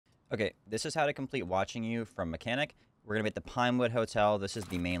Okay, this is how to complete watching you from mechanic. We're gonna be at the Pinewood Hotel. This is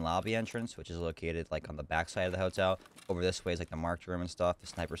the main lobby entrance, which is located like on the back side of the hotel. Over this way is like the marked room and stuff. The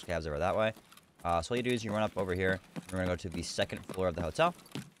sniper scavs over that way. So all you do is you run up over here. We're gonna go to the second floor of the hotel.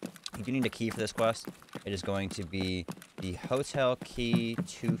 You do need a key for this quest. It is going to be the hotel key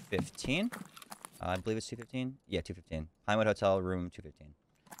 215. I believe it's 215. Yeah, 215. Pinewood Hotel room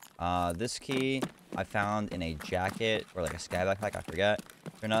 215. This key I found in a jacket or like a scav backpack. I forget.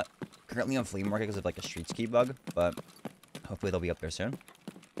 They're not currently on flea market because of like a streets key bug, but hopefully they'll be up there soon.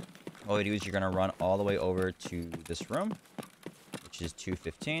 All you do is you're gonna run all the way over to this room, which is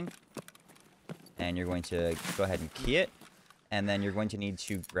 215, and you're going to go ahead and key it, and then you're going to need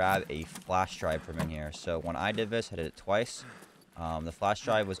to grab a flash drive from in here. So when I did this, I did it twice. The flash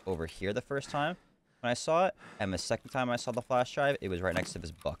drive was over here the first time when I saw it, and the second time I saw the flash drive, it was right next to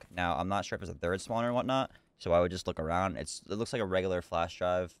this book. Now, I'm not sure if it's a third spawner or whatnot, so I would just look around. It looks like a regular flash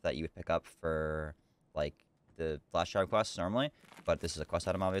drive that you would pick up for, like, the flash drive quests normally, but this is a quest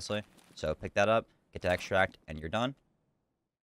item, obviously. So pick that up, get to extract, and you're done.